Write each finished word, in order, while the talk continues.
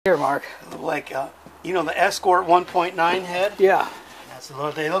Here, Mark. They look like, you know, the Escort 1.9 head? Yeah. That's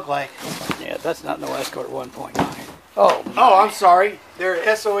what they look like. Yeah, that's not no Escort 1.9. Oh. Oh, I'm sorry. They're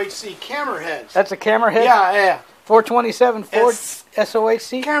SOHC camera heads. That's a camera head? Yeah, yeah. 427 Ford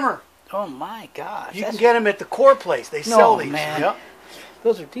SOHC? Camera. Oh my gosh. You can get them at the core place. They sell these. Man. Yep.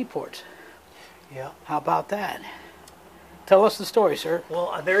 Those are D-ports. Yeah. How about that? Tell us the story, sir.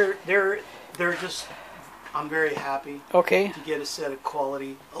 Well, they're just. I'm very happy. Okay. To get a set of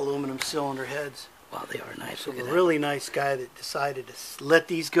quality aluminum cylinder heads. Wow, they are nice. So Look a at that. really nice guy that decided to let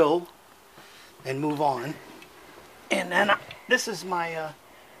these go and move on. And then this is my.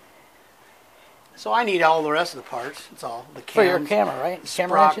 So I need all the rest of the parts. That's all. The cams, for your camera, right? the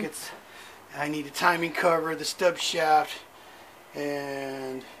Camera engine? sprockets. I need a timing cover, the stub shaft,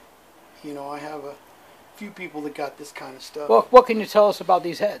 and you know I have a few people that got this kind of stuff. Well, what can you tell us about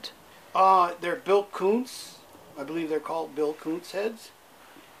these heads? They're Bill Kuntz. I believe they're called Bill Kuntz heads,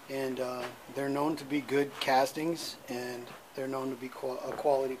 and they're known to be good castings, and they're known to be a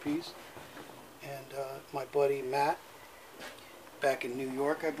quality piece. And my buddy Matt, back in New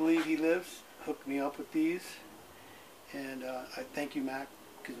York, I believe he lives, hooked me up with these, and I thank you, Matt,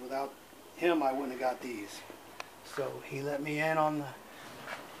 because without him, I wouldn't have got these. So he let me in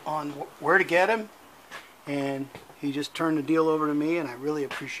on where to get them, and he just turned the deal over to me, and I really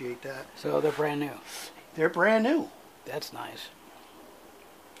appreciate that. So they're brand new. They're brand new. That's nice.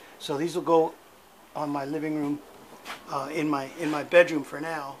 So these will go on my living room, in my bedroom for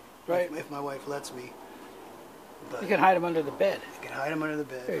now, right? If my wife lets me. But you can hide them under the bed. I can hide them under the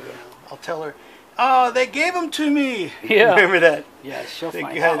bed. There you go. I'll tell her, oh, they gave them to me. Yeah. Remember that? Yeah, she'll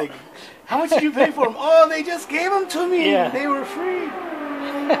find out. How much did you pay for them? Oh, they just gave them to me. Yeah. They were free.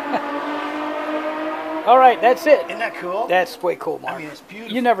 All right, that's it. Isn't that cool? That's way cool, Mark. I mean, it's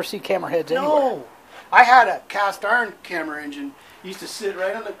beautiful. You never see camera heads anywhere. No. I had a cast iron camera engine. Used to sit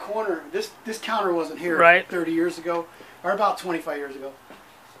right on the corner. This counter wasn't here right 30 years ago, or about 25 years ago.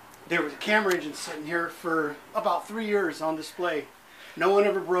 There was a camera engine sitting here for about 3 years on display. No one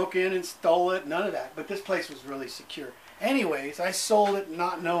ever broke in and stole it, none of that. But this place was really secure. Anyways, I sold it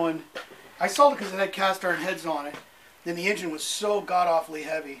not knowing. I sold it because it had cast iron heads on it. Then the engine was so god-awfully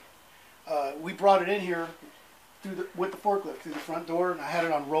heavy. We brought it in here with the forklift through the front door, and I had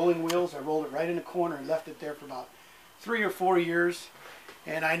it on rolling wheels. I rolled it right in the corner and left it there for about 3 or 4 years.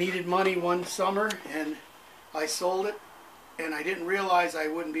 And I needed money one summer, and I sold it. And I didn't realize I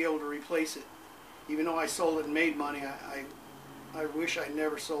wouldn't be able to replace it. Even though I sold it and made money, I wish I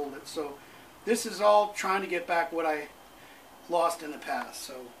never sold it. So this is all trying to get back what I lost in the past.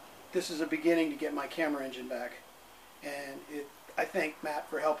 So this is a beginning to get my camera engine back. And I thank Matt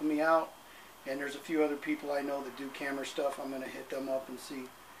for helping me out. And there's a few other people I know that do camera stuff. I'm going to hit them up and see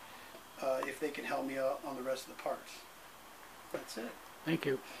if they can help me out on the rest of the parts. That's it. Thank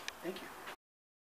you. Thank you.